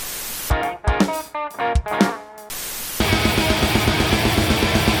Oh,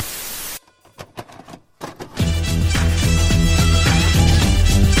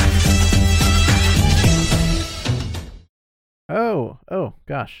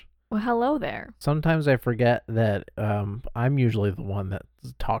 gosh. Well, hello there. Sometimes I forget that I'm usually the one that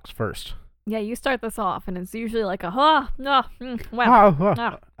talks first. Yeah, you start this off, and it's usually like a wow.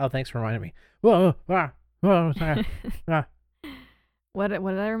 Oh, thanks for reminding me. What did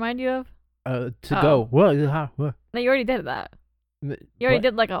I remind you of? Go. No, you already did that. You already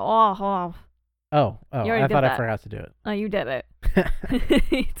did like a Oh, I thought I forgot to do it. Oh, you did it.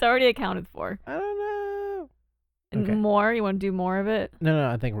 It's already accounted for. I don't know. Okay. More? You want to do more of it? No,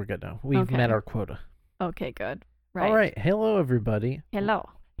 I think we're good now. We've met our quota. Okay, good. Right. All right. Hello, everybody. Hello.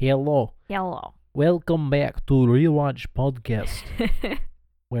 Welcome back to Rewatch Podcast,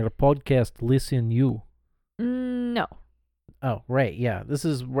 where podcast listen you. No. Oh, right. Yeah. This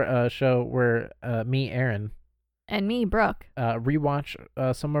is a show where me, Aaron, and me, Brooke, rewatch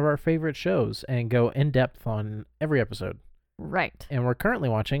some of our favorite shows and go in depth on every episode. Right. And we're currently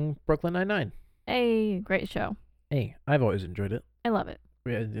watching Brooklyn Nine-Nine. Hey, great show. Hey, I've always enjoyed it. I love it.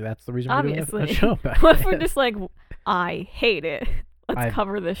 That's the reason Obviously. we're doing a show about What if it. we're just like, I hate it. Let's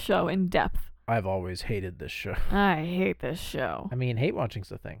cover this show in depth. I've always hated this show. I hate this show. I mean, hate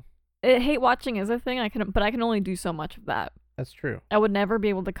watching's a thing. Hate watching is a thing. But I can only do so much of that. That's true. I would never be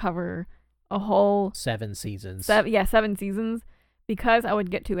able to cover a whole 7 seasons. 7 seasons because I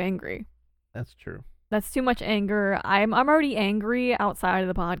would get too angry. That's true. That's too much anger. I'm already angry outside of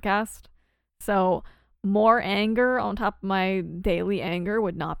the podcast, so more anger on top of my daily anger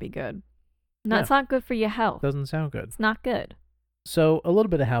would not be good. It's not good for your health. Doesn't sound good. It's not good. So, a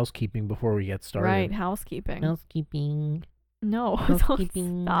little bit of housekeeping before we get started. Right, housekeeping. No,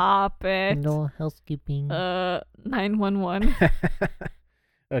 housekeeping. Stop it. No housekeeping. 911.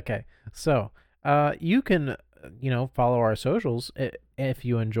 Okay, so you can follow our socials if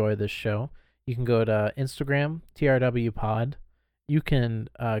you enjoy this show. You can go to Instagram, TRW Pod. You can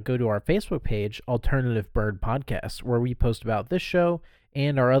go to our Facebook page, Alternative Bird Podcast, where we post about this show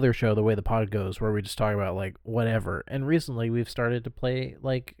and our other show, The Way the Pod Goes, where we just talk about like whatever. And recently we've started to play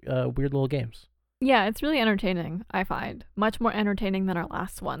like weird little games. Yeah, it's really entertaining, I find. Much more entertaining than our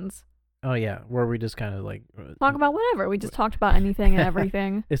last ones. Oh, yeah, where we just kind of like... talk about whatever. We just talked about anything and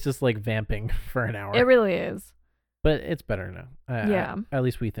everything. It's just like vamping for an hour. It really is. But it's better now. Yeah. At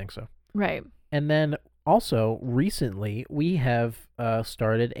least we think so. Right. And then also, recently, we have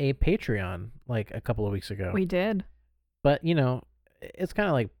started a Patreon like a couple of weeks ago. We did. But, it's kind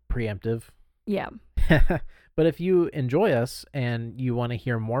of like preemptive. Yeah. But if you enjoy us and you want to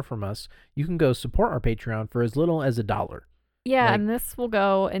hear more from us, you can go support our Patreon for as little as $1. Yeah, and this will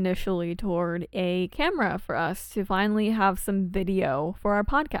go initially toward a camera for us to finally have some video for our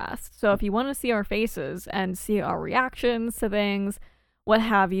podcast. So if you want to see our faces and see our reactions to things, what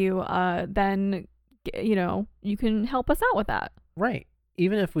have you, then, you can help us out with that. Right.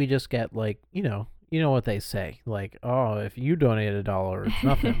 Even if we just get like, you know what they say, like, oh, if you donate $1, it's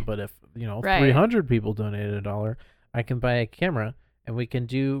nothing. But if, Right. 300 people donate $1, I can buy a camera and we can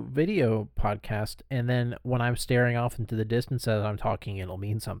do video podcast. And then when I'm staring off into the distance as I'm talking, it'll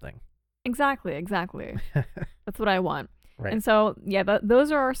mean something. Exactly. That's what I want. Right. And so, yeah,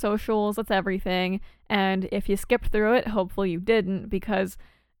 those are our socials. That's everything. And if you skipped through it, hopefully you didn't, because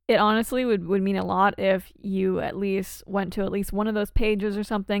it honestly would mean a lot if you at least went to at least one of those pages or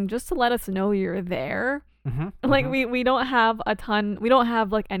something just to let us know you're there. Mm-hmm, like we don't have we don't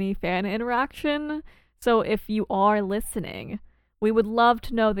have like any fan interaction. So if you are listening, we would love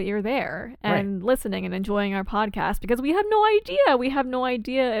to know that you're there and listening and enjoying our podcast, because we have no idea. We have no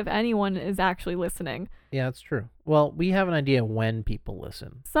idea if anyone is actually listening. Yeah, that's true. Well, we have an idea when people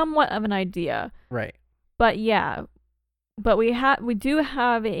listen. Somewhat of an idea. Right. But yeah. But we do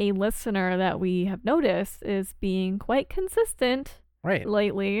have a listener that we have noticed is being quite consistent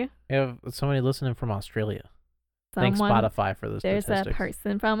lately. We have somebody listening from Australia. Thanks Spotify for those statistics. There's a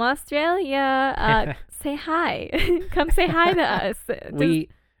person from Australia. Say hi. Come say hi to us. We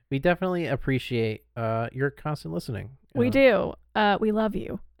definitely appreciate your constant listening. We do. We love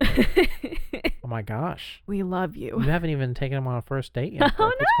you. Oh my gosh. We love you. You haven't even taken him on a first date yet. Oh,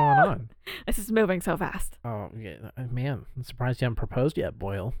 What's going on? This is moving so fast. Oh, yeah, man. I'm surprised you haven't proposed yet,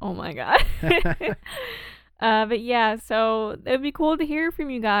 Boyle. Oh my God. But yeah, so it'd be cool to hear from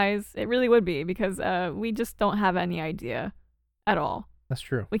you guys. It really would be, because we just don't have any idea at all. That's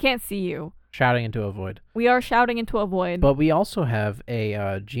true. We can't see you. Shouting into a void. We are shouting into a void. But we also have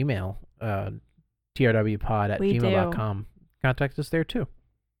a Gmail, trwpod@gmail.com. Contact us there too.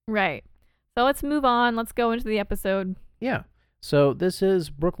 Right. So let's move on. Let's go into the episode. Yeah. So this is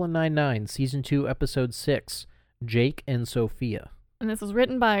Brooklyn Nine-Nine, Season 2, Episode 6, Jake and Sophia. And this was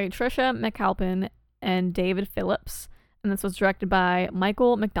written by Trisha McAlpin and David Phillips. And this was directed by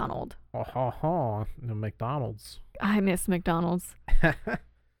Michael McDonald. The McDonald's. I miss McDonald's.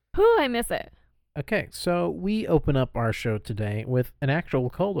 Whew, I miss it. Okay, so we open up our show today with an actual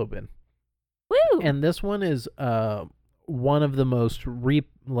cold open. Woo! And this one is one of the most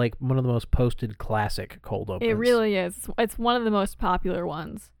posted classic cold opens. It really is. It's one of the most popular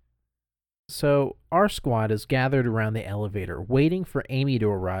ones. So our squad is gathered around the elevator, waiting for Amy to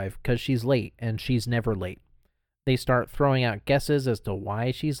arrive because she's late, and she's never late. They start throwing out guesses as to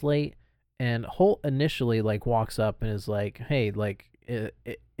why she's late, and Holt initially walks up and is like, "Hey,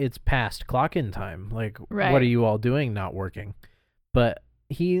 it's past clock-in time. What are you all doing not working?" But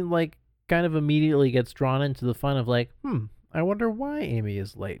he kind of immediately gets drawn into the fun of I wonder why Amy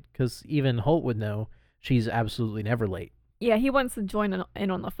is late, because even Holt would know she's absolutely never late. Yeah, he wants to join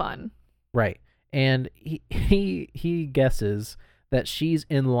in on the fun. Right. And he guesses that she's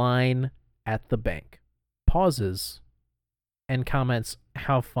in line at the bank, pauses, and comments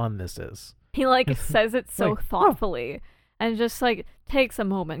how fun this is. He says it so thoughtfully and just takes a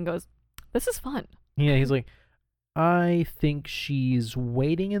moment and goes, "This is fun." Yeah, he's like, "I think she's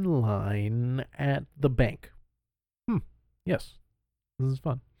waiting in line at the bank." Yes. This is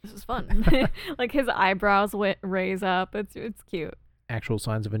fun. This is fun. His eyebrows raise up. It's cute. Actual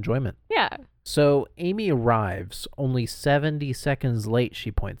signs of enjoyment. Yeah. So Amy arrives only 70 seconds late,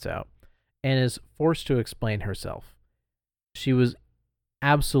 she points out, and is forced to explain herself. She was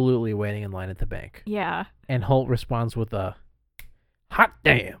absolutely waiting in line at the bank. Yeah. And Holt responds with a hot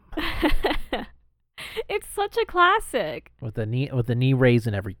damn. It's such a classic. With the knee raise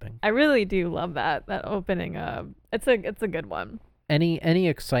and everything. I really do love that opening. It's a good one. Any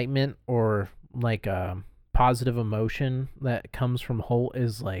excitement or positive emotion that comes from Holt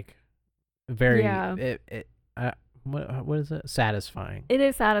is very what is it? Satisfying. It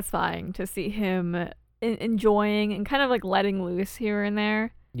is satisfying to see him enjoying and kind of letting loose here and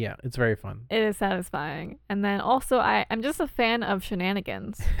there. Yeah, it's very fun. It is satisfying. And then also I'm just a fan of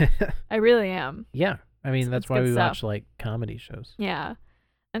shenanigans. I really am. Yeah. I mean, that's why we watch comedy shows. Yeah.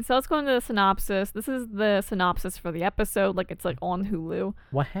 And so let's go into the synopsis. This is the synopsis for the episode. It's on Hulu.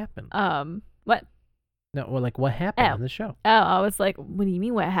 What happened? What? No, what happened on the show? Oh, I was like, what do you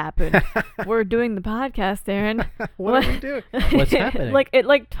mean what happened? We're doing the podcast, Aaron. What are we doing? What's happening?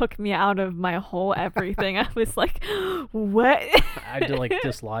 It took me out of my whole everything. I was like, what? I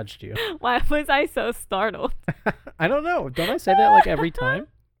dislodged you. Why was I so startled? I don't know. Don't I say that every time?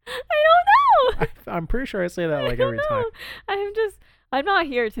 I don't know. I'm pretty sure I say that every time. I'm not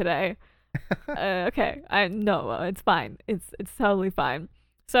here today. Okay. No, it's fine. It's totally fine.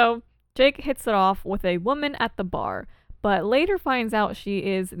 So Jake hits it off with a woman at the bar, but later finds out she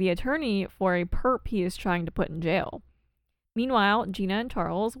is the attorney for a perp he is trying to put in jail. Meanwhile, Gina and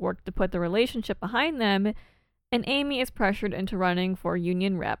Charles work to put the relationship behind them, and Amy is pressured into running for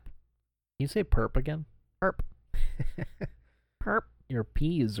union rep. You say perp again? Perp. Perp. Your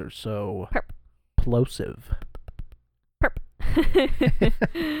P's are so perp. Plosive. Perp.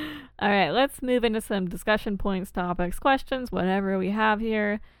 All right, let's move into some discussion points, topics, questions, whatever we have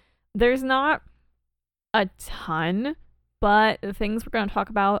here. There's not a ton, but the things we're going to talk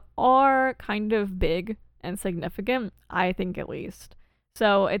about are kind of big and significant, I think at least.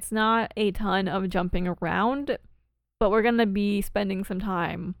 So it's not a ton of jumping around, but we're going to be spending some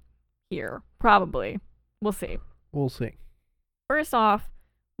time here, probably. We'll see. We'll see. First off,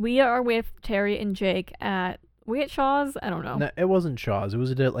 we are with Terry and Jake at Shaw's? I don't know. No, it wasn't Shaw's. It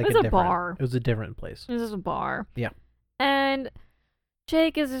was a different bar. It was a different place. It was a bar. Yeah. And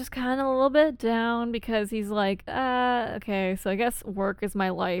Jake is just kind of a little bit down because he's like, okay, so I guess work is my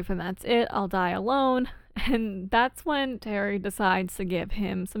life and that's it. I'll die alone. And that's when Terry decides to give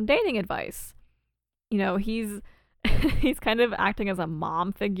him some dating advice. He's kind of acting as a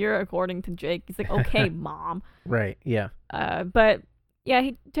mom figure, according to Jake. He's like, okay, mom. Right, yeah. But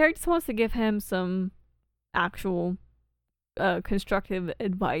yeah, Terry just wants to give him some actual constructive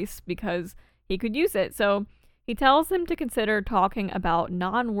advice because he could use it. So he tells him to consider talking about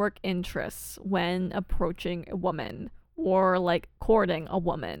non-work interests when approaching a woman or courting a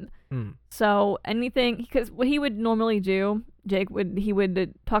woman. So anything, because what he would normally do, he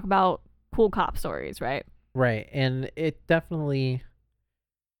would talk about cool cop stories, right? Right, and it definitely,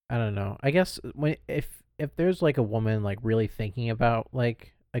 I don't know. I guess if there's a woman really thinking about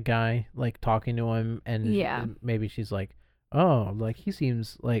a guy talking to him, and maybe she's like, oh, he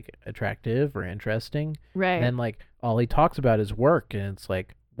seems attractive or interesting. Right. Then all he talks about is work, and it's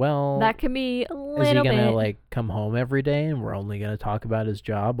well, That can be a little is he gonna bit. like come home every day and we're only gonna talk about his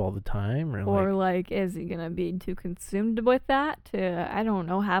job all the time, Or like, is he gonna be too consumed with that to, I don't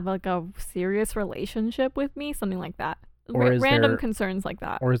know, have like a serious relationship with me, something like that. Or is Random there- concerns like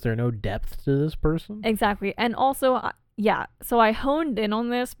that. or is there no depth to this person? Exactly. And also, yeah, so I honed in on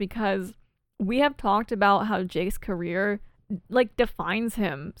this because we have talked about how Jake's career like defines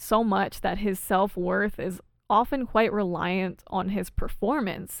him so much that his self-worth is often quite reliant on his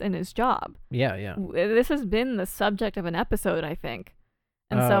performance in his job. Yeah. This has been the subject of an episode, I think.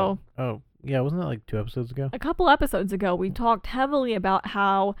 And so oh yeah, wasn't that like 2 episodes ago? a couple episodes ago we talked heavily about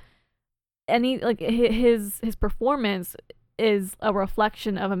how any like his performance is a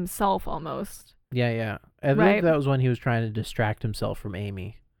reflection of himself almost. Yeah. I Right. think that was when he was trying to distract himself from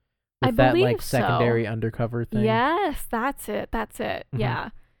Amy. I With that like believe so. secondary undercover thing. Yes, that's it. Mhm. Yeah.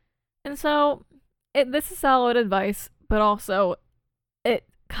 And so this is solid advice, but also it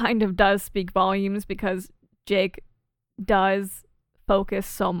kind of does speak volumes because Jake does focus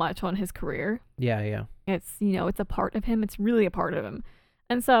so much on his career. Yeah. It's, it's a part of him. It's really a part of him.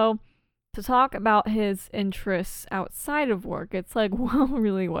 And so to talk about his interests outside of work, it's like, well,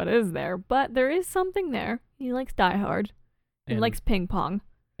 really, what is there? But there is something there. He likes Die Hard. He And- likes ping pong.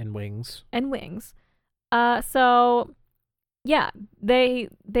 And wings. And wings. So yeah, they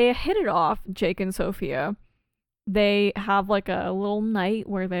hit it off, Jake and Sophia. They have like a little night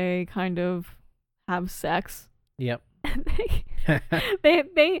where they kind of have sex. Yep.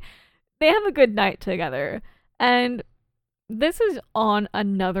 they have a good night together. And this is on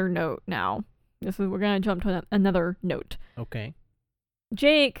another note now. We're gonna jump to another note. Okay.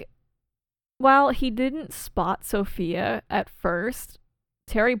 Jake, while he didn't spot Sophia at first,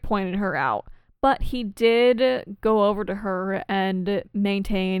 Terry pointed her out, but he did go over to her and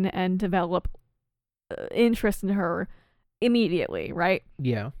maintain and develop interest in her immediately, right?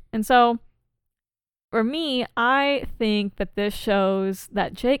 Yeah. And so, for me, I think that this shows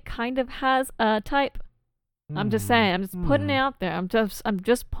that Jake kind of has a type. I'm just saying. I'm just putting it out there. I'm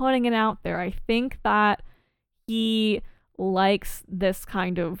just putting it out there. I think that he likes this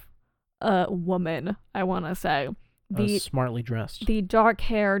kind of woman, I want to say. Smartly dressed. The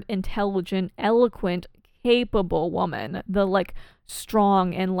dark-haired, intelligent, eloquent, capable woman. The like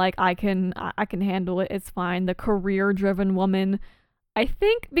strong and like I can handle it. It's fine. The career-driven woman. I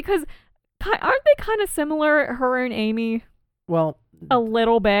think because aren't they kind of similar, her and Amy? Well, a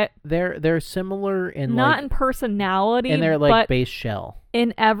little bit. They're similar in not like, in personality, and they're like but base shell.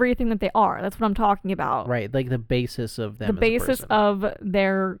 In everything that they are. That's what I'm talking about. Right, like the basis of them. The basis of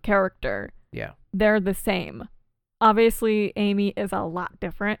their character. Yeah. They're the same. Obviously, Amy is a lot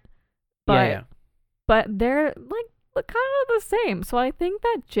different. But, yeah. But they're like kind of the same. So I think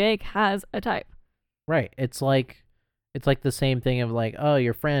that Jake has a type. Right. It's like the same thing of like, oh,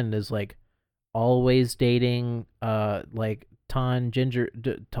 your friend is like always dating like tall gingers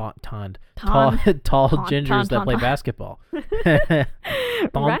that play basketball.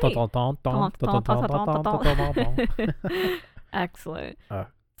 Excellent.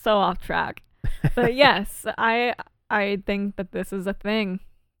 So off track. But yes, I think that this is a thing.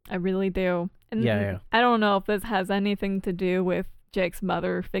 I really do. And yeah. I don't know if this has anything to do with Jake's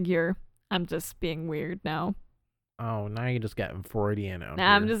mother figure. I'm just being weird now. Oh, now you're just getting Freudian out here.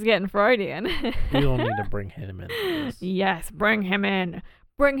 I'm just getting Freudian. We don't need to bring him in this. Yes, bring him in.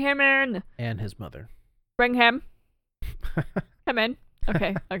 Bring him in. And his mother. Bring him. Come in.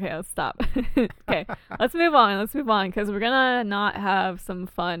 Okay, let's stop. Okay, let's move on because we're gonna not have some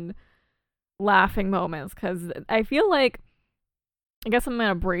fun laughing moments because I feel like I guess I'm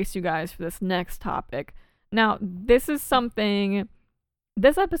gonna brace you guys for this next topic. Now, this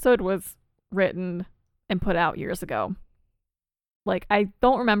episode was written and put out years ago. Like, I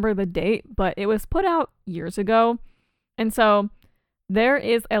don't remember the date, but it was put out years ago. And so there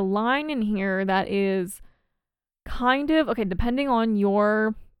is a line in here that is kind of, okay, depending on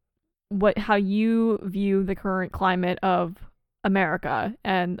how you view the current climate of America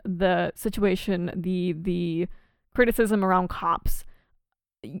and the situation, the criticism around cops,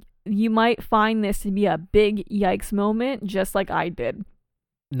 you might find this to be a big yikes moment, just like I did.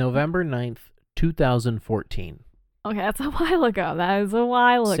 November 9th, 2014. Okay, that's a while ago. That is a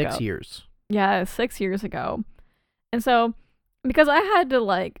while ago. 6 years. Yeah, 6 years ago. And so, because I had to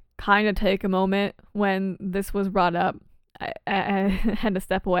like kind of take a moment when this was brought up, I had to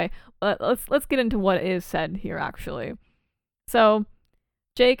step away. But let's get into what is said here actually. So,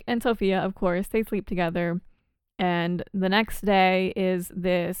 Jake and Sophia, of course, they sleep together, and the next day is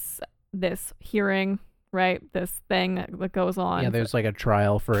this hearing, right? This thing that goes on. Yeah, there's like a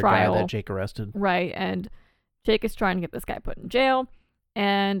trial for a guy that Jake arrested. Right, and Jake is trying to get this guy put in jail,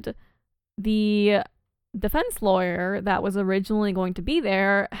 And the defense lawyer that was originally going to be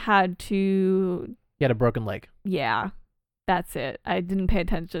there had to... He had a broken leg. Yeah, that's it. I didn't pay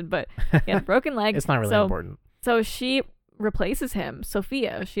attention, but he had a broken leg. It's not really important. So she replaces him,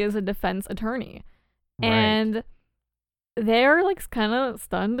 Sophia. She is a defense attorney. Right. And they're like kind of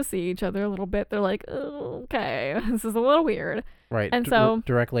stunned to see each other a little bit. They're like, oh, okay, this is a little weird. Right. And so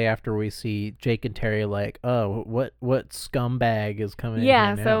directly after we see Jake and Terry like, oh, what scumbag is coming in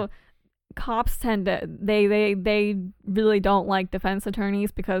yeah, here now? so cops tend to they really don't like defense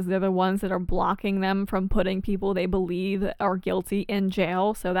attorneys because they're the ones that are blocking them from putting people they believe are guilty in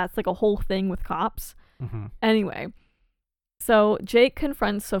jail. So that's like a whole thing with cops. Mm-hmm. Anyway, so Jake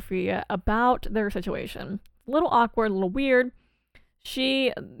confronts Sophia about their situation. A little awkward, a little weird.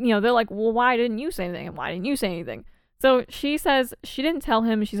 They're like, well, why didn't you say anything? And why didn't you say anything? So she says she didn't tell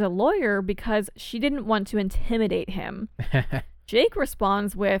him she's a lawyer because she didn't want to intimidate him. Jake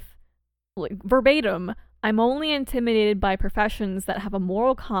responds with, like, verbatim, I'm only intimidated by professions that have a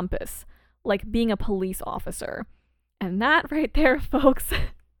moral compass, like being a police officer. And that right there, folks,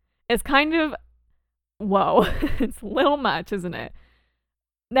 is kind of, whoa, it's a little much, isn't it?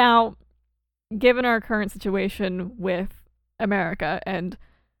 Now, given our current situation with America and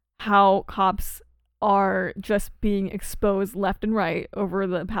how cops are just being exposed left and right over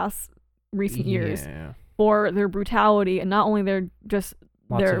the past recent years for their brutality, and not only their just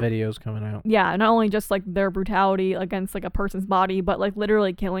lots of videos coming out. Yeah, not only just like their brutality against like a person's body, but like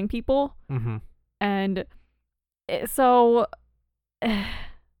literally killing people. Mm-hmm. And so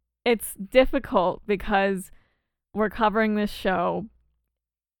it's difficult because we're covering this show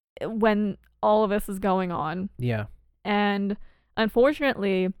when all of this is going on. Yeah. And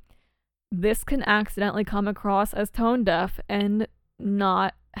unfortunately, this can accidentally come across as tone deaf and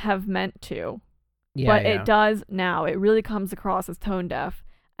not have meant to. Yeah, but it does now. It really comes across as tone deaf.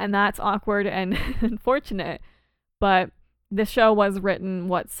 And that's awkward and unfortunate. But the show was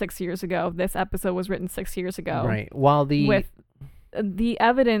written, 6 years ago? This episode was written 6 years ago. Right. While with the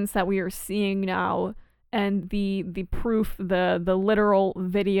evidence that we are seeing now and the proof, the literal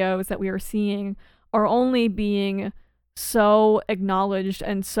videos that we are seeing are only being so acknowledged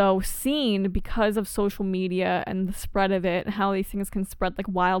and so seen because of social media and the spread of it and how these things can spread like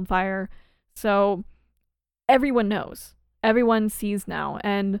wildfire. So everyone knows. Everyone sees now.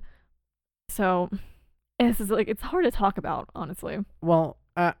 And so it's hard to talk about, honestly. Well,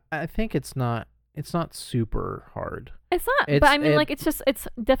 I think it's not super hard. It's not, but I mean, it's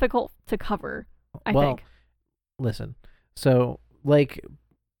difficult to cover, I think. Listen, so, like,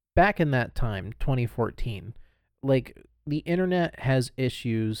 back in that time, 2014, like, the internet has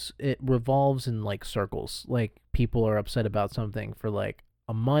issues. It revolves in, like, circles. Like, people are upset about something for, like,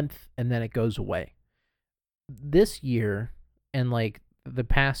 a month, and then it goes away. This year, and, like, the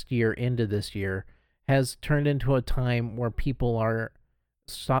past year into this year, has turned into a time where people are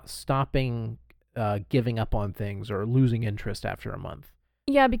stopping giving up on things or losing interest after a month.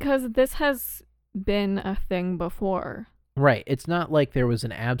 Yeah, because this has been a thing before. Right. It's not like there was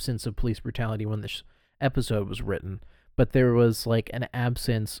an absence of police brutality when this episode was written, but there was like an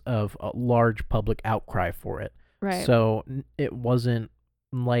absence of a large public outcry for it. Right. So it wasn't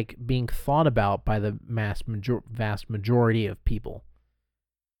like being thought about by the vast majority of people.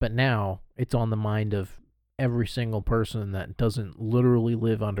 But now it's on the mind of every single person that doesn't literally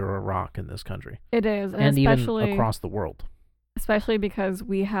live under a rock in this country. It is. And even across the world. Especially because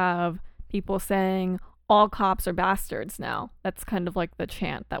we have people saying all cops are bastards now. That's kind of like the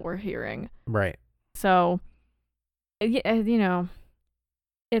chant that we're hearing. Right. So, you know,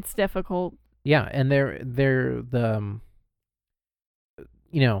 it's difficult. Yeah, and they're the,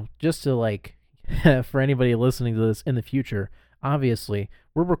 you know, just to like, for anybody listening to this in the future, obviously,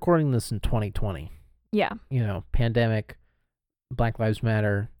 we're recording this in 2020. Yeah. You know, pandemic, Black Lives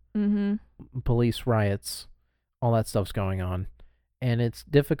Matter, police riots, all that stuff's going on. And it's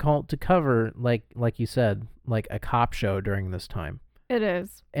difficult to cover, like you said, like a cop show during this time. It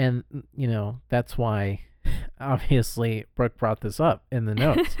is. And, you know, that's why, obviously, Brooke brought this up in the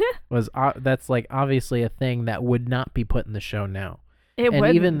notes. That's, like, obviously a thing that would not be put in the show now. It wouldn't.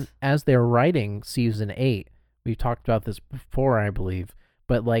 And even as they're writing season 8, we've talked about this before, I believe,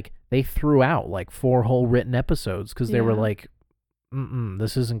 but, like, they threw out, like, 4 whole written episodes because they were like,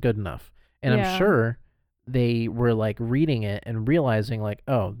 this isn't good enough. And I'm sure they were, like, reading it and realizing, like,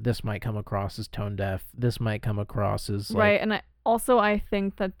 oh, this might come across as tone deaf. This might come across as, like... Right, and I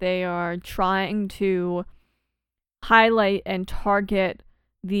think that they are trying to highlight and target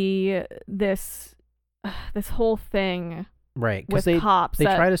this whole thing right, with cops. They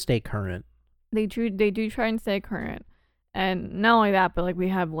try to stay current. They do try and stay current. And not only that, but like we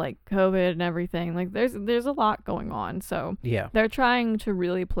have like COVID and everything. Like there's a lot going on. So Yeah. they're trying to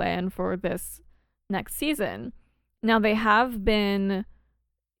really plan for this next season. Now they have been,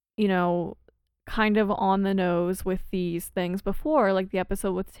 you know, kind of on the nose with these things before, like the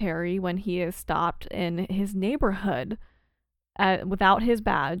episode with Terry when he is stopped in his neighborhood without his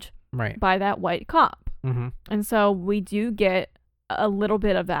badge Right. by that white cop. Mm-hmm. And so we do get a little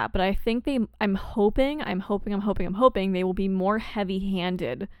bit of that, but I think I'm hoping they will be more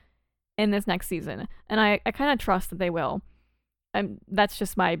heavy-handed in this next season. And I kind of trust that they will. That's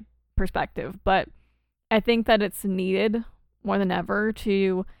just my perspective, but I think that it's needed more than ever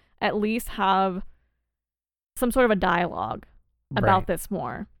to at least have some sort of a dialogue about this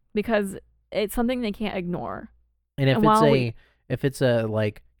more, because it's something they can't ignore. And if it's a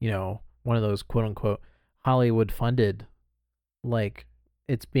like, you know, one of those quote unquote Hollywood funded, like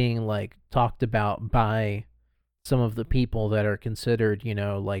it's being like talked about by some of the people that are considered, you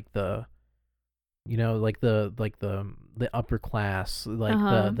know, like the upper class,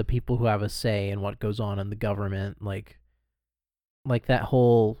 like the people who have a say in what goes on in the government, like that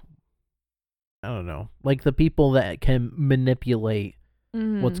whole, I don't know, like the people that can manipulate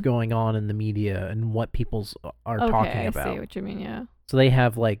what's going on in the media and what people are talking about. I see what you mean, yeah. So they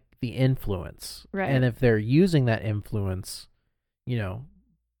have like the influence. Right. And if they're using that influence, you know,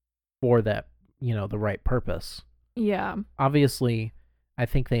 for that, you know, the right purpose. Yeah. Obviously, I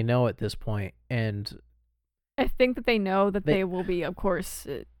think they know at this point, and I think that they know that they will be, of course,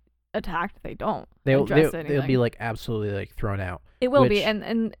 attacked if they don't they'll be like absolutely like thrown out. It will be,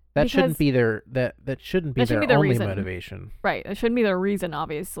 and that shouldn't be their their only reason. motivation. Right. It shouldn't be their reason,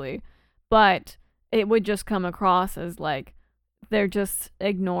 obviously, but it would just come across as like they're just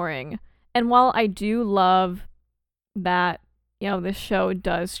ignoring. And while I do love that, you know, this show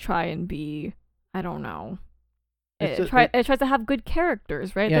does try and be, I don't know, it tries to have good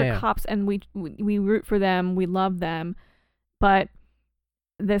characters, right? They're cops, and we root for them, we love them, but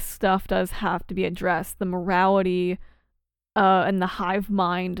this stuff does have to be addressed. The morality and the hive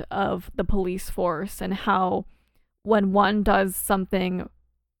mind of the police force, and how when one does something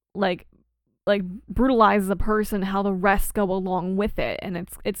like brutalizes a person, how the rest go along with it, and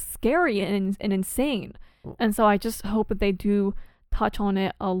it's scary and insane. And so I just hope that they do touch on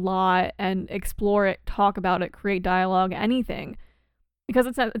it a lot and explore it, talk about it, create dialogue, anything, because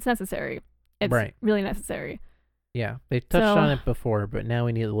it's necessary. It's really necessary. Yeah, they touched on it before, but now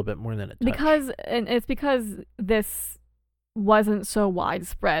we need a little bit more than a touch. Because this wasn't so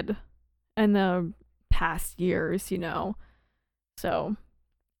widespread in the past years, you know. So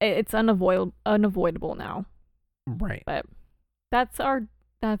it's unavoidable now. Right. But that's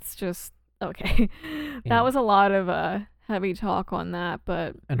just okay. That was a lot of heavy talk on that,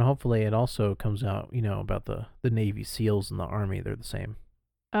 but and hopefully it also comes out, you know, about the Navy SEALs and the Army. They're the same.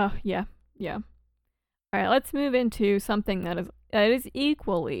 Oh, yeah. All right, let's move into something that is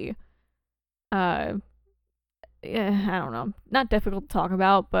equally, I don't know, not difficult to talk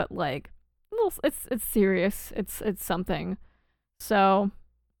about, but like, it's serious. It's something. So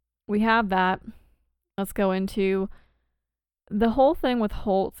we have that. Let's go into the whole thing with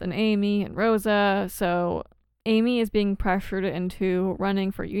Holt and Amy and Rosa. So Amy is being pressured into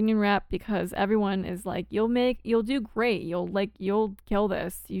running for union rep because everyone is like, you'll do great. You'll kill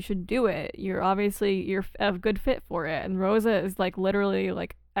this. You should do it. You're a good fit for it. And Rosa is like, literally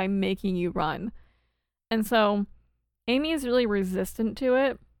like, I'm making you run. And so Amy is really resistant to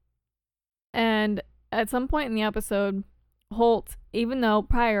it. And at some point in the episode, Holt, even though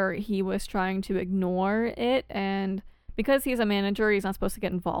prior he was trying to ignore it, and because he's a manager, he's not supposed to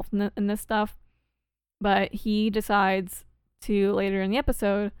get involved in this stuff. But he decides to, later in the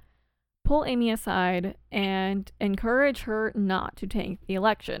episode, pull Amy aside and encourage her not to tank the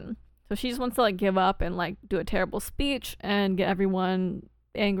election. So she just wants to like give up and like do a terrible speech and get everyone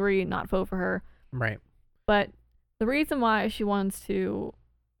angry and not vote for her. Right. But the reason why she wants to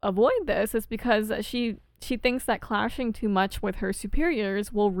avoid this is because she thinks that clashing too much with her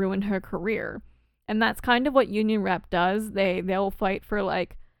superiors will ruin her career. And that's kind of what union rep does. They'll fight for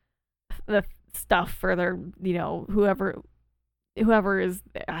like the stuff for their, you know, whoever is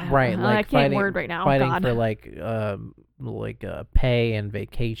right. Like I can't fighting, word right now. Fighting God. for like pay and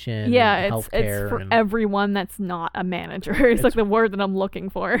vacation. Yeah, and it's for everyone that's not a manager. It's like the word that I'm looking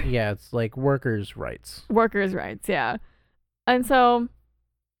for. Yeah, it's like workers' rights. Workers' rights, yeah. And so,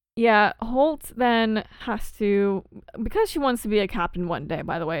 yeah, Holt then has to, because she wants to be a captain one day.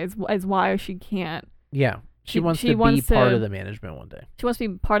 By the way, is why she can't. Yeah. She wants to be part of the management one day. She wants to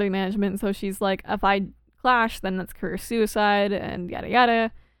be part of the management, so she's like, if I clash, then that's career suicide, and yada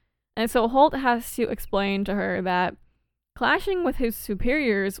yada. And so Holt has to explain to her that Clashing with his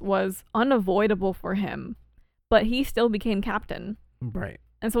superiors was unavoidable for him, but he still became captain. Right.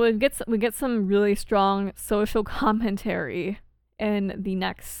 And so we get some really strong social commentary in the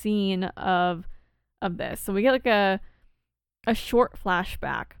next scene of this. So we get like a short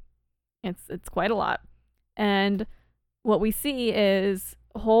flashback. It's quite a lot. And what we see is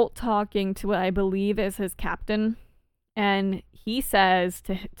Holt talking to what I believe is his captain, and he says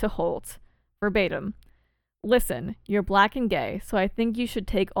to Holt verbatim, "Listen, you're black and gay, so I think you should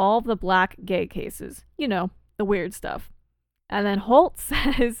take all of the black gay cases. You know, the weird stuff." And then Holt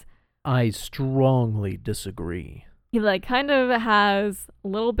says, "I strongly disagree." He like kind of has a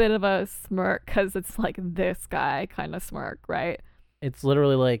little bit of a smirk because it's like this guy kind of smirk, right? It's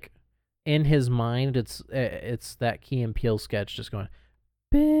literally like in his mind, it's that Key and Peele sketch just going,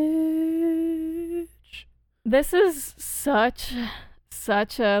 "Bitch." This is such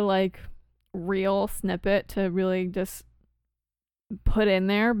a like real snippet to really just put in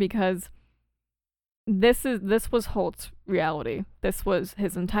there because this was Holt's reality. This was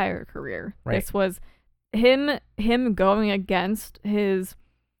his entire career. Right. This was him going against his,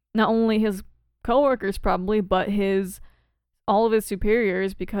 not only his coworkers probably, but all of his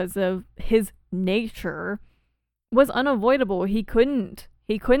superiors because of his nature was unavoidable. He couldn't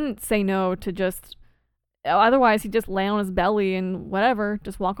say no to just, otherwise he'd just lay on his belly and whatever,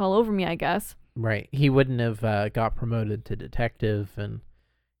 just walk all over me, I guess. Right. He wouldn't have got promoted to detective and,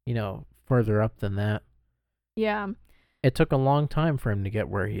 further up than that. Yeah. It took a long time for him to get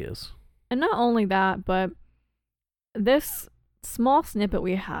where he is. And not only that, but this small snippet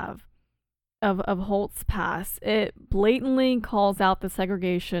we have of Holt's past, it blatantly calls out the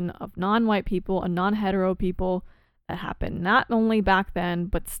segregation of non-white people and non-hetero people that happened not only back then,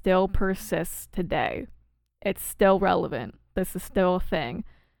 but still persists today. It's still relevant. This is still a thing.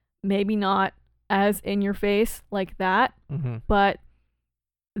 Maybe not as in your face like that, but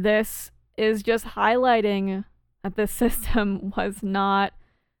this is just highlighting that the system wasn't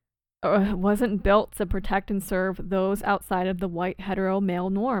built to protect and serve those outside of the white hetero male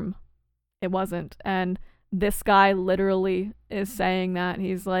norm. It wasn't. And this guy literally is saying that.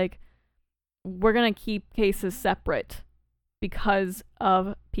 He's like, we're going to keep cases separate because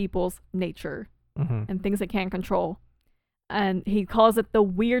of people's nature and things they can't control. And he calls it the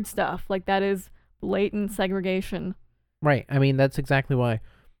weird stuff. Like, that is blatant segregation. Right. I mean, that's exactly why.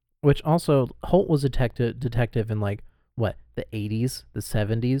 Which also, Holt was a detective in, like, what, the 80s, the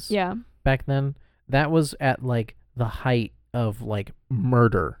 70s? Yeah. Back then. That was at, like, the height of, like,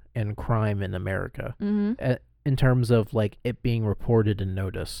 murder and crime in America. In terms of, like, it being reported and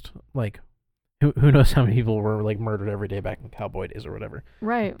noticed. Like, who knows how many people were, like, murdered every day back in cowboy days or whatever.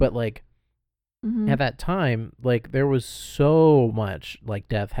 Right. But, like, at that time, like, there was so much, like,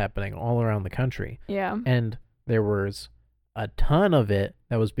 death happening all around the country. Yeah. And there was a ton of it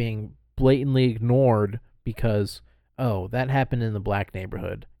that was being blatantly ignored because, oh, that happened in the black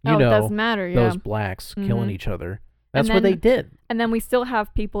neighborhood. It doesn't matter, yeah. Those blacks killing each other. That's what they did. And then we still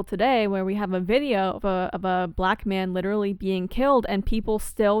have people today where we have a video of a black man literally being killed and people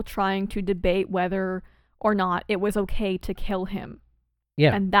still trying to debate whether or not it was okay to kill him.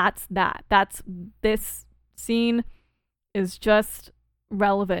 Yeah. And that's this scene is just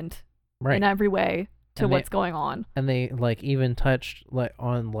relevant in every way to what's going on. And they like even touched like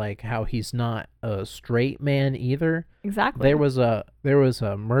on like how he's not a straight man either. Exactly. There was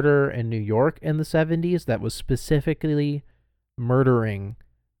a murder in New York in the 70s that was specifically murdering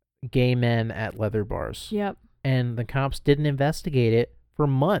gay men at leather bars. Yep. And the cops didn't investigate it for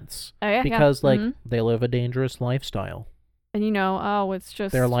months because they live a dangerous lifestyle. And it's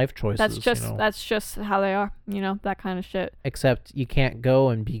just their life choices. That's just how they are, that kind of shit. Except you can't go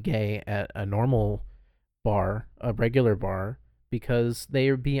and be gay at a normal bar, a regular bar, because they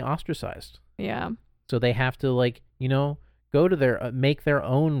are being ostracized. Yeah. So they have to go to make their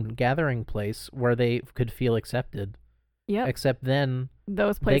own gathering place where they could feel accepted. Yeah. Except then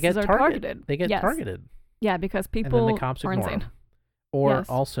those places are targeted. They get targeted. Yeah, because people and then the cops are ignore insane. them. Or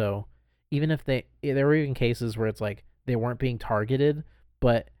also, even if there were even cases where it's like they weren't being targeted,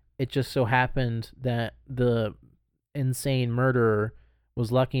 but it just so happened that the insane murderer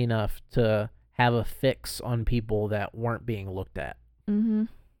was lucky enough to have a fix on people that weren't being looked at.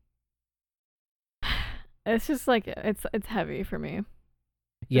 It's just like it's heavy for me.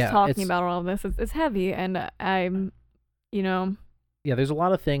 Just talking about all of this, it's heavy, and I'm, Yeah, there's a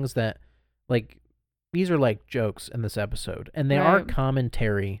lot of things that, like, these are like jokes in this episode, and they are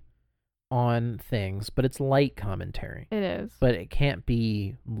commentary on things, but it's light commentary. It is. But it can't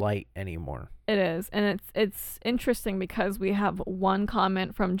be light anymore. It is. And it's interesting because we have one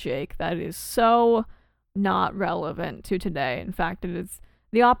comment from Jake that is so not relevant to today. In fact, it is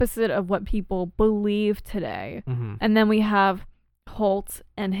the opposite of what people believe today. Mm-hmm. And then we have Holt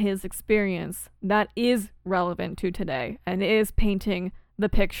and his experience that is relevant to today and is painting the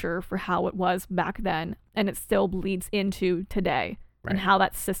picture for how it was back then, and it still bleeds into today. Right. And how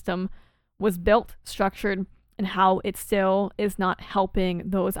that system was built, structured, and how it still is not helping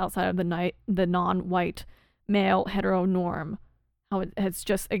those outside of the non-white male hetero norm. How it's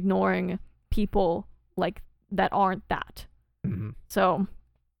just ignoring people like that aren't that. Mm-hmm. So,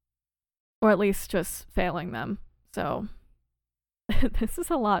 or at least just failing them. So this is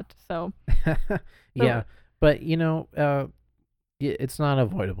a lot. So yeah, but it's not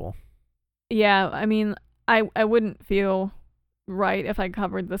avoidable. Yeah, I mean, I wouldn't feel right if I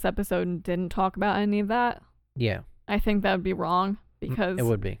covered this episode and didn't talk about any of that. Yeah, I think that would be wrong because it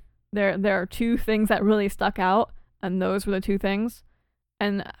would be. There are two things that really stuck out, and those were the two things.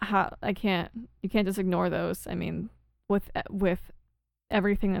 And you can't just ignore those. I mean, with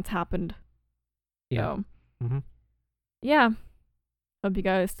everything that's happened. Yeah. So, mm-hmm. Yeah. Hope you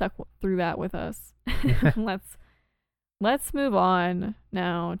guys stuck through that with us. Let's move on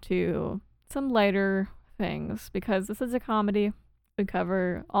now to some lighter things, because this is a comedy. We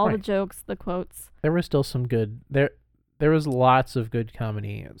cover all the jokes, the quotes. There was still some good there was lots of good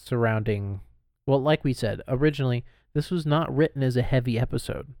comedy surrounding, well, like we said, originally this was not written as a heavy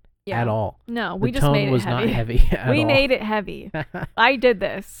episode at all. No, we the just tone made it was heavy. not heavy at all. We made it heavy. I did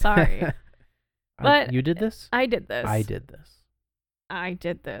this. Sorry. But you did this? I did this. I did this. I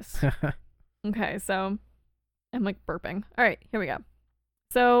did this. Okay, so I'm like burping. All right, here we go.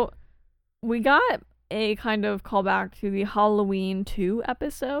 So we got a kind of callback to the Halloween 2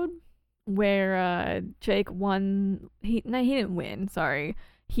 episode where Jake won. He didn't win. Sorry.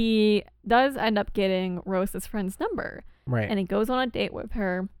 He does end up getting Rosa's friend's number. Right. And he goes on a date with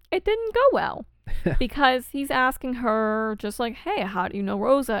her. It didn't go well because he's asking her just like, hey, how do you know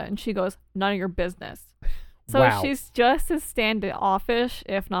Rosa? And she goes, none of your business. So wow. She's just as standoffish,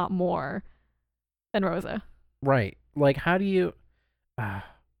 if not more, than Rosa. Right. Like, how do you... I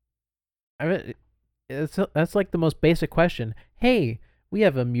mean, that's like the most basic question. Hey, we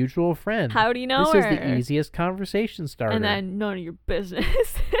have a mutual friend. How do you know this her? This is the easiest conversation starter. And then none of your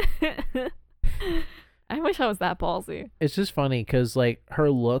business. I wish I was that ballsy. It's just funny because, like, her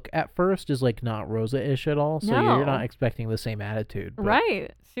look at first is, like, not Rosa-ish at all, so you're not expecting the same attitude. But...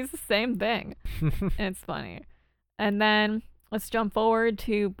 Right. She's the same thing. And it's funny. And then let's jump forward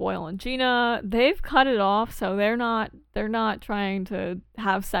to Boyle and Gina. They've cut it off, so they're not trying to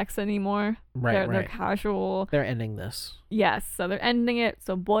have sex anymore. Right, They're casual. They're ending this. Yes, so they're ending it.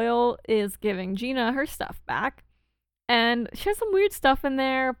 So Boyle is giving Gina her stuff back. And she has some weird stuff in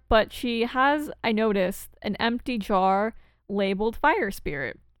there, but she has, I noticed, an empty jar labeled Fire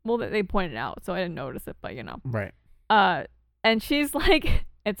Spirit. Well, they pointed out, so I didn't notice it, but Right. And she's like,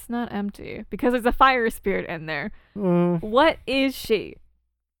 it's not empty because there's a fire spirit in there. What is she?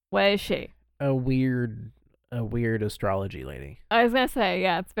 What is she? A weird astrology lady. I was gonna say,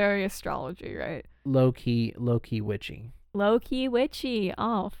 yeah, it's very astrology, right? Low key witchy. Low key witchy.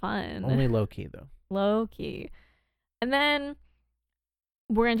 Oh, fun. Only low key though. Low key. And then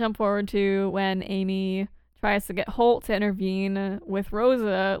we're gonna jump forward to when Amy tries to get Holt to intervene with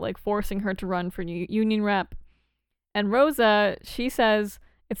Rosa, like forcing her to run for union rep. And Rosa, she says,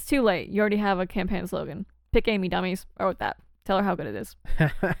 it's too late. You already have a campaign slogan. Pick Amy, dummies. I wrote that. Tell her how good it is.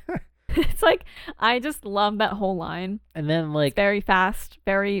 It's like, I just love that whole line. And then, like... It's very fast,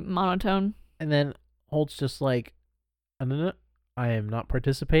 very monotone. And then Holt's just like, I am not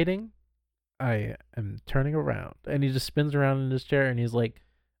participating. I am turning around. And he just spins around in his chair and he's like,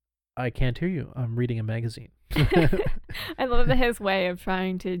 I can't hear you. I'm reading a magazine. I love that his way of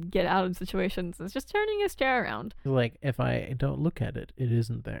trying to get out of situations is just turning his chair around. Like, if I don't look at it, it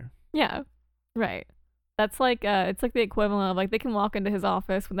isn't there. Yeah, right. That's like, it's like the equivalent of, like, they can walk into his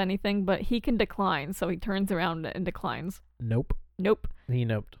office with anything, but he can decline, so he turns around and declines. Nope. He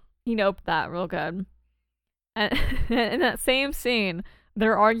noped. He noped that real good. And in that same scene,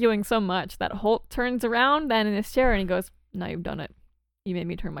 they're arguing so much that Holt turns around then in his chair and he goes, now you've done it. You made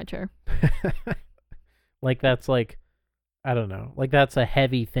me turn my chair. Like, that's like, I don't know. Like, that's a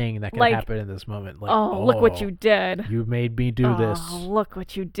heavy thing that can happen in this moment. Like, oh, look what you did. You made me do this. Oh, look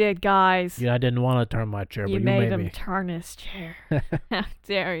what you did, guys. Yeah, I didn't want to turn my chair, but you made him me. turn his chair. How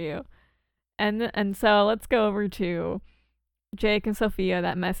dare you? And so let's go over to Jake and Sophia,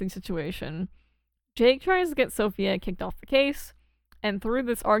 that messy situation. Jake tries to get Sophia kicked off the case, and through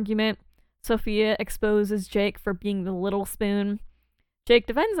this argument, Sophia exposes Jake for being the little spoon. Jake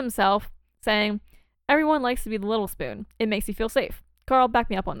defends himself, saying, everyone likes to be the little spoon. It makes you feel safe. Carl, back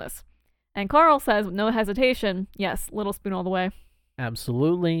me up on this. And Carl says with no hesitation, yes, Little Spoon all the way.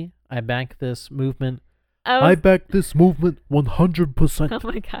 Absolutely. I back this movement. I back this movement 100%. Oh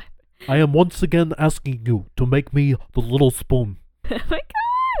my god. I am once again asking you to make me the little spoon. Oh my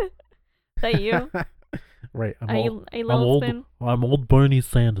god. Is that you? Right. Are you a Little Spoon? I'm old Bernie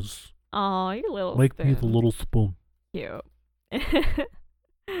Sanders. Oh, you Little Make Spoon. me the little spoon. Cute.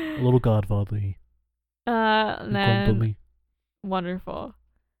 Little godfather. You come to then me wonderful.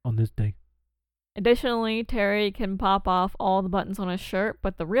 on this day. Additionally, Terry can pop off all the buttons on his shirt,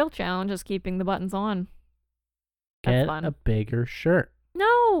 but the real challenge is keeping the buttons on. That's Get fun. a bigger shirt.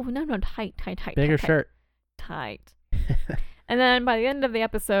 No, tight. Bigger tight, shirt. Tight. And then by the end of the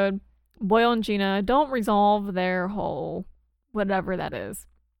episode, Boyle and Gina don't resolve their whole whatever that is.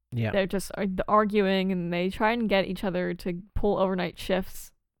 Yeah. They're just arguing, and they try and get each other to pull overnight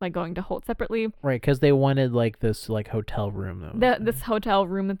shifts by going to Holt separately. Right, because they wanted like this like hotel room though. This hotel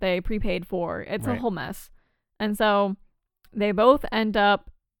room that they prepaid for. It's a Right. whole mess. And so they both end up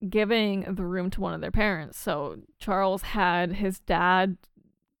giving the room to one of their parents. So Charles had his dad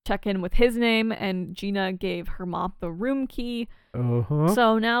check in with his name, and Gina gave her mom the room key. Uh-huh.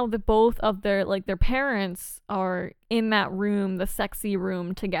 So now the both of their parents are in that room, the sexy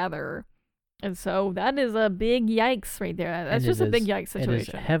room, together. And so that is a big yikes right there. That's And just it a big is- yikes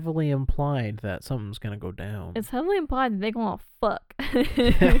situation. It is heavily implied that something's gonna go down. It's heavily implied that they're gonna fuck.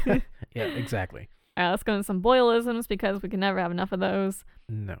 Yeah, exactly. All right, let's go into some Boyleisms because we can never have enough of those.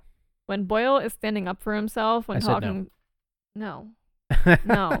 No. When Boyle is standing up for himself when I said no. talking, no.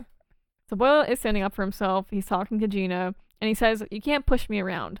 So Boyle is standing up for himself. He's talking to Gina, and he says, "You can't push me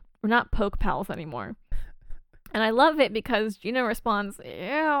around. We're not poke pals anymore." And I love it because Gina responds,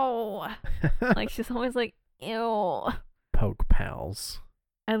 "Ew," like she's always like, "Ew." Poke pals.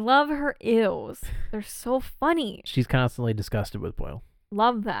 I love her ews. They're so funny. She's constantly disgusted with Boyle.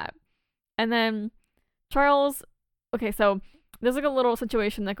 Love that. And then Charles, okay, so there's like a little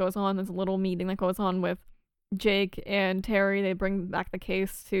situation that goes on. There's a little meeting that goes on with Jake and Terry. They bring back the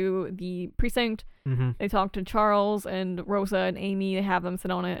case to the precinct. Mm-hmm. They talk to Charles and Rosa and Amy. They have them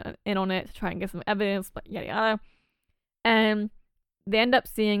sit in on it to try and get some evidence, but yada yada. And they end up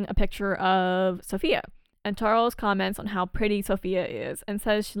seeing a picture of Sophia. And Charles comments on how pretty Sophia is and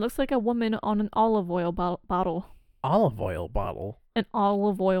says she looks like a woman on an olive oil bottle. Olive oil bottle. An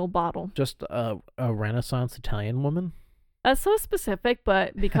olive oil bottle. Just a Renaissance Italian woman. That's so specific,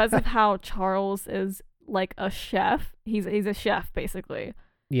 but because of how Charles is like a chef, he's a chef basically.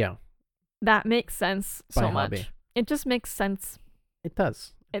 Yeah, That makes sense By so hobby. much. It just makes sense. it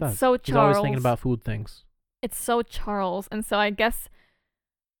does. It It's does. so He's always Charles. thinking about food things. It's so Charles, and so I guess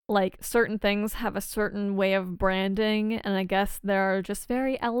like certain things have a certain way of branding, and I guess there are just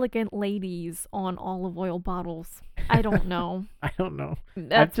very elegant ladies on olive oil bottles. I don't know. I don't know.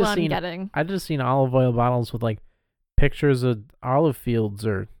 That's just what I'm seen- getting. I just seen olive oil bottles with like pictures of olive fields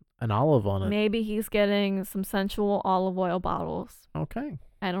or an olive on it. Maybe he's getting some sensual olive oil bottles. Okay.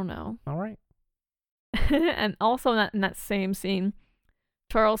 I don't know. All right. And also in that same scene,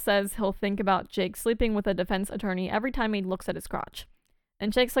 Charles says he'll think about Jake sleeping with a defense attorney every time he looks at his crotch.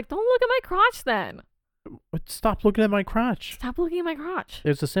 And Jake's like, "Don't look at my crotch then. Stop looking at my crotch. Stop looking at my crotch."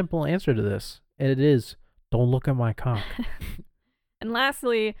 There's a simple answer to this, and it is don't look at my cock. And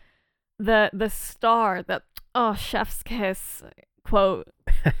lastly, the star, chef's kiss quote,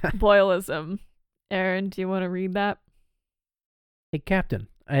 Boyleism. Aaron, do you want to read that? Hey, Captain,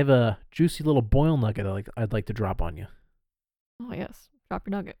 I have a juicy little boil nugget I'd like to drop on you. Oh yes, drop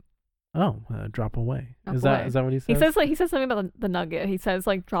your nugget. Oh, drop away. Drop Is away. that what he says? He says something about the nugget. He says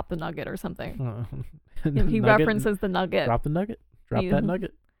like drop the nugget or something. He Nugget? references the nugget. Drop the nugget. Drop He- that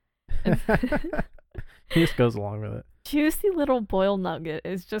nugget. He just goes along with it. Juicy little boiled nugget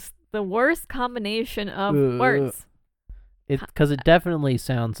is just the worst combination of words. Because it definitely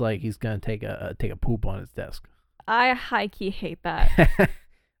sounds like he's gonna take a poop on his desk. I high key hate that.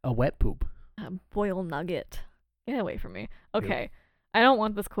 A wet poop. A boiled nugget. Get away from me. Okay, I don't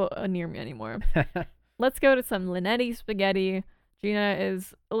want this quote near me anymore. Let's go to some Linetti spaghetti. Gina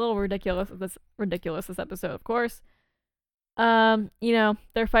is a little ridiculous this episode, of course.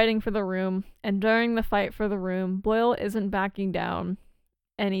 They're fighting for the room, and during the fight for the room, Boyle isn't backing down,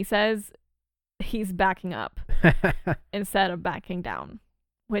 and he says he's backing up instead of backing down,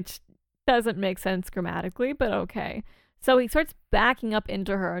 which doesn't make sense grammatically, but okay. So he starts backing up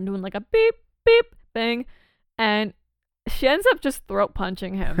into her and doing like a beep, beep thing, and she ends up just throat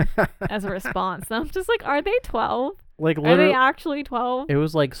punching him as a response. And I'm just like, are they 12? Like Are they literally, actually 12? it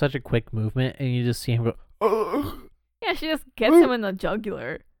was like such a quick movement, and you just see him go. "Ugh." Yeah, she just gets him in the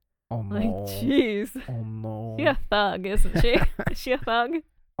jugular. Oh Like, no! jeez. Oh no! She a thug, isn't she? Is she a thug?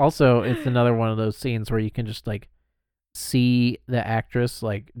 Also, it's another one of those scenes where you can just like see the actress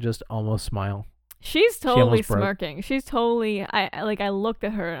like just almost smile. She's totally almost broke. smirking. She's totally. I looked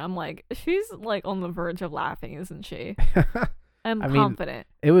at her and I'm like, she's like on the verge of laughing, isn't she? I'm I mean, confident.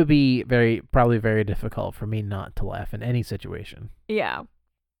 It would be probably very difficult for me not to laugh in any situation. Yeah.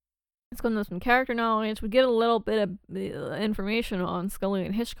 Let's go into some character knowledge. We get a little bit of information on Scully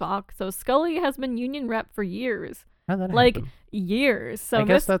and Hitchcock. So Scully has been union rep for years. How'd that Like happen? years. So I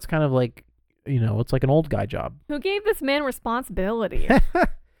guess that's kind of like, it's like an old guy job. who gave this man responsibility?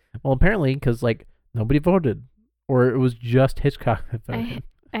 Well, apparently, because like nobody voted, or it was just Hitchcock that voted.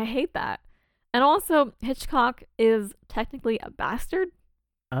 I hate that. And also, Hitchcock is technically a bastard,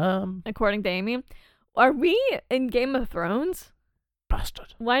 according to Amy. Are we in Game of Thrones?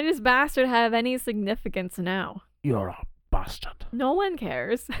 Bastard. Why does bastard have any significance now? You're a bastard. No one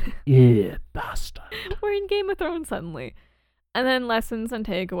cares. Yeah, bastard. We're in Game of Thrones suddenly. And then lessons and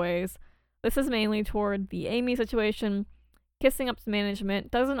takeaways. This is mainly toward the Amy situation. Kissing up to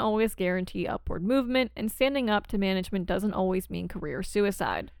management doesn't always guarantee upward movement, and standing up to management doesn't always mean career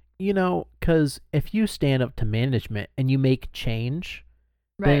suicide. Because if you stand up to management and you make change,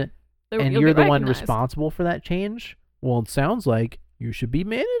 Right. and You'll you're get the one recognized. responsible for that change, well, it sounds like you should be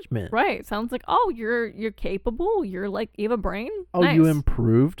management. Right. Sounds like, oh, you're capable. You're like, you have a brain. Oh, Nice. you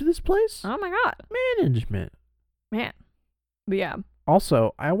improved this place? Oh my God. Management. Man. But yeah.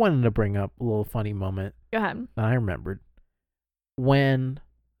 Also, I wanted to bring up a little funny moment Go ahead. that I remembered. When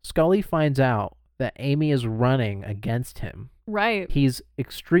Scully finds out that Amy is running against him, Right. he's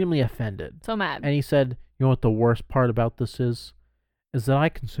extremely offended. So mad. And he said, "You know what the worst part about this is? Is that I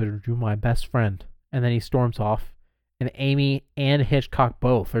considered you my best friend." And then he storms off. And Amy and Hitchcock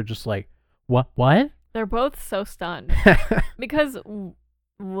both are just like, What? They're both so stunned. Because,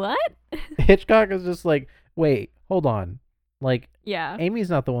 what? Hitchcock is just like, wait, hold on. Like, Yeah. Amy's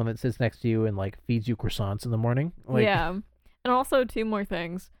not the one that sits next to you and, like, feeds you croissants in the morning. Like, Yeah. And also, two more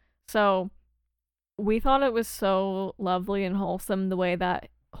things. So, we thought it was so lovely and wholesome the way that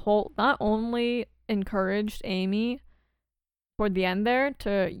Holt not only encouraged Amy toward the end there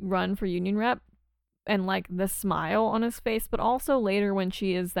to run for union rep and like the smile on his face, but also later when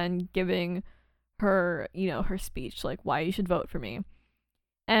she is then giving her, her speech, like why you should vote for me.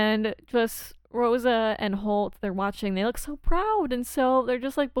 And just Rosa and Holt, they're watching, they look so proud, and so they're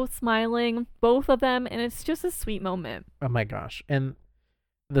just like both smiling, both of them, and it's just a sweet moment. oh my gosh. And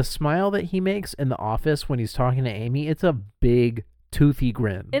the smile that he makes in the office when he's talking to Amy, it's a big, toothy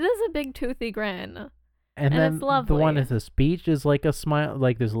grin. It is a big toothy grin. And then it's the one lovely. at the speech is like a smile,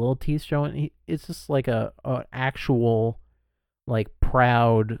 like there's little teeth showing. It's just like a actual, like,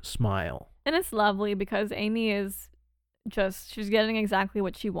 proud smile. And it's lovely because Amy is she's getting exactly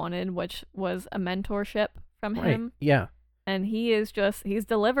what she wanted, which was a mentorship from Right. him. Yeah. And he's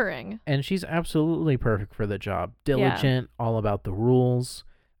delivering. And she's absolutely perfect for the job. Diligent, all about the rules.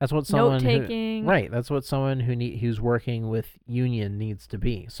 That's what someone Note-taking. Right. That's what someone who's working with union needs to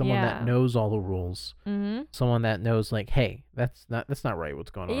be. Someone that Yeah. knows all the rules. Mm-hmm. Someone that knows, like, hey, that's not right. What's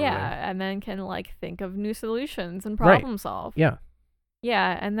going on? over there. Yeah, and then can like think of new solutions and Right. problem solve. Yeah.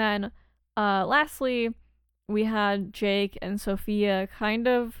 Yeah, and then lastly, we had Jake and Sophia kind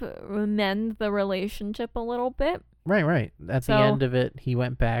of mend the relationship a little bit. Right. At the So- end of it, he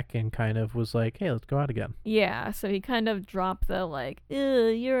went back and kind of was like, hey, let's go out again. Yeah, so he kind of dropped the like,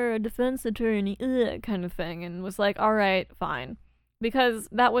 you're a defense attorney, kind of thing, and was like, all right, fine. Because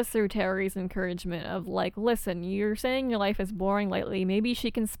that was through Terry's encouragement of like, listen, you're saying your life is boring lately. Maybe she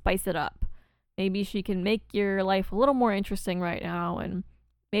can spice it up. Maybe she can make your life a little more interesting right now, and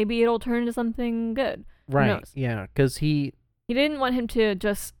maybe it'll turn into something good. Right. knows? Yeah. Because he didn't want him to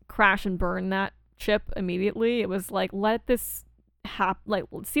just crash and burn that ship immediately. It was like, let this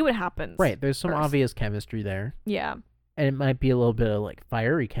see what happens. Right. There's some first. obvious chemistry there. Yeah. And it might be a little bit of, like,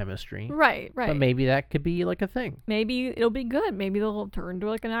 fiery chemistry. Right. But maybe that could be, like, a thing. Maybe it'll be good. Maybe they'll turn to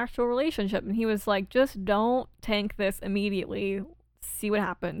like an actual relationship. And he was like, just don't tank this immediately. See what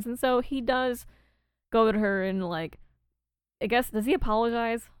happens. And so he does go to her and like, I guess, does he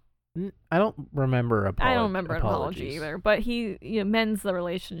apologize? I don't remember I don't remember an apology apologies. either. But he mends the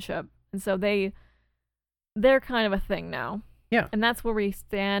relationship. And so they're kind of a thing now. Yeah. And that's where we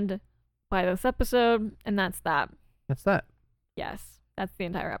stand by this episode. And that's that. That's that. Yes. That's the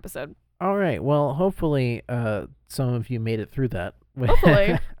entire episode. All right. Well, hopefully some of you made it through that.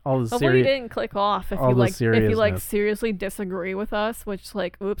 Hopefully. all the Hopefully you serious. didn't click off if all you the like seriousness. seriously disagree with us, which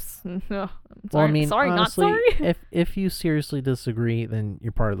like oops. No, I'm sorry. Well, I mean, sorry, honestly, not sorry. if you seriously disagree, then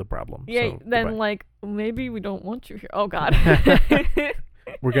you're part of the problem. Yeah, So, then goodbye. like maybe we don't want you here. Oh god.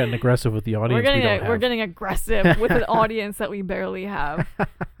 We're getting aggressive with the audience. We're getting aggressive with an audience that we barely have.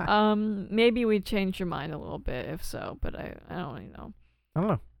 Maybe we change your mind a little bit if so, but I don't really know. I don't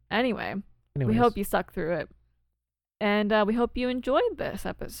know. Anyway, we Anyways. hope you stuck through it. And we hope you enjoyed this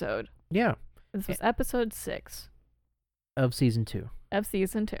episode. Yeah. This was episode 6 of season 2. Of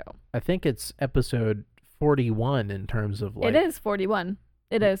season 2. I think it's episode 41 in terms of like. It is 41.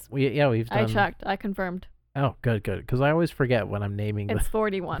 It is. We've done. I checked. I confirmed. Oh, good. Because I always forget when I'm naming It's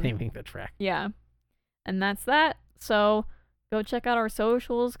 41. naming the track. Yeah. And that's that. So go check out our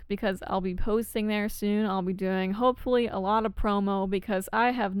socials because I'll be posting there soon. I'll be doing hopefully a lot of promo because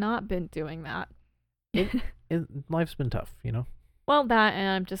I have not been doing that. Life's been tough, you know? Well, that and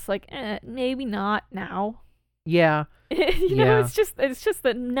I'm just like, maybe not now. Yeah. you know, it's just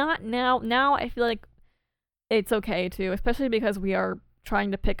that not now. Now I feel like it's okay too, especially because we are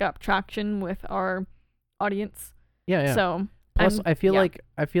trying to pick up traction with our audience. Yeah. So plus, I feel like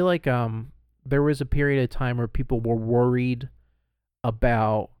there was a period of time where people were worried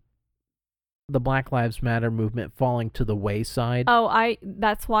about the Black Lives Matter movement falling to the wayside. Oh,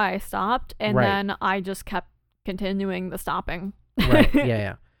 that's why I stopped, and Right. then I just kept continuing the stopping. Right.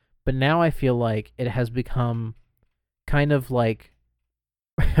 Yeah. But now I feel like it has become kind of like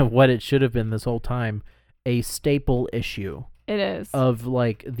what it should have been this whole time, a staple issue. It is. Of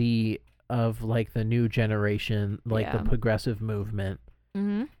the new generation, like the Yeah. progressive movement,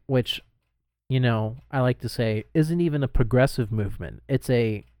 Mm-hmm. which, you know, I like to say isn't even a progressive movement. It's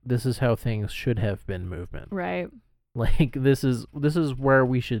a this is how things should have been movement. Right. Like this is where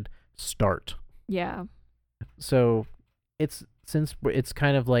we should start. Yeah. So since it's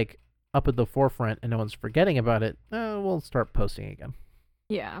kind of like up at the forefront and no one's forgetting about it, we'll start posting again.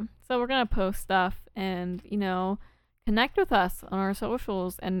 Yeah. So we're going to post stuff and, you know, connect with us on our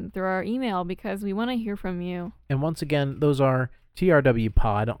socials and through our email because we want to hear from you. And once again, those are TRW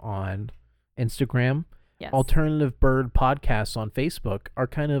Pod on Instagram. Yes. Alternative Bird Podcasts on Facebook, our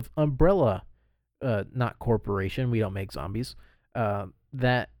kind of umbrella, not corporation, we don't make zombies,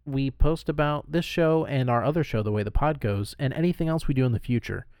 that we post about this show and our other show, The Way the Pod Goes, and anything else we do in the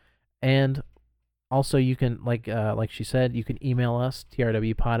future. And also you can, like she said, you can email us,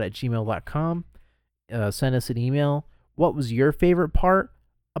 trwpod@gmail.com, send us an email. What was your favorite part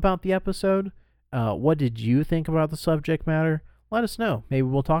about the episode? What did you think about the subject matter? Let us know. Maybe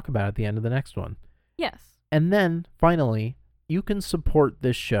we'll talk about it at the end of the next one. Yes. And then, finally, you can support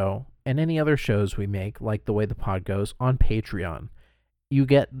this show and any other shows we make, like The Way the Pod Goes, on Patreon. You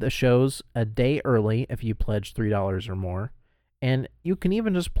get the shows a day early if you pledge $3 or more, and you can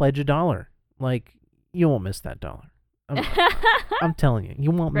even just pledge $1. Like, you won't miss that $1. I'm telling you,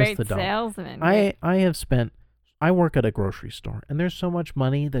 you won't miss the $1. Great salesman. I work at a grocery store, and there's so much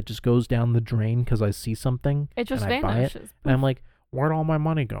money that just goes down the drain because I see something, It just and I buy it, vanishes. and I'm like, where'd all my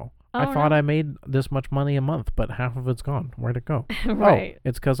money go? I Oh, thought no. I made this much money a month, but half of it's gone. Where'd it go? Right. Oh,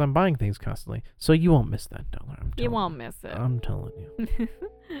 it's because I'm buying things constantly. So you won't miss that $1. You won't miss it. I'm telling you.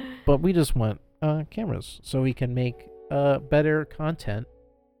 But we just want cameras so we can make better content.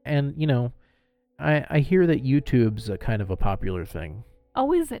 And, you know, I hear that YouTube's a kind of a popular thing.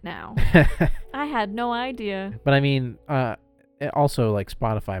 Oh, is it now? I had no idea. But I mean, also, like,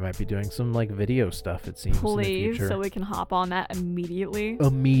 Spotify might be doing some, like, video stuff, it seems, in the Please, future. so we can hop on that immediately.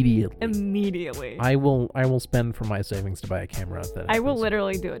 Immediately. I will spend from my savings to buy a camera if that I will happens.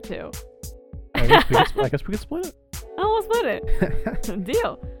 literally do it too. I guess we could split it. Oh, we'll split it.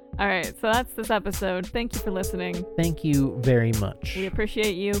 Deal. All right, so that's this episode. Thank you for listening. Thank you very much. We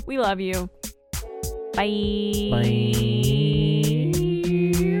appreciate you. We love you. Bye. Bye.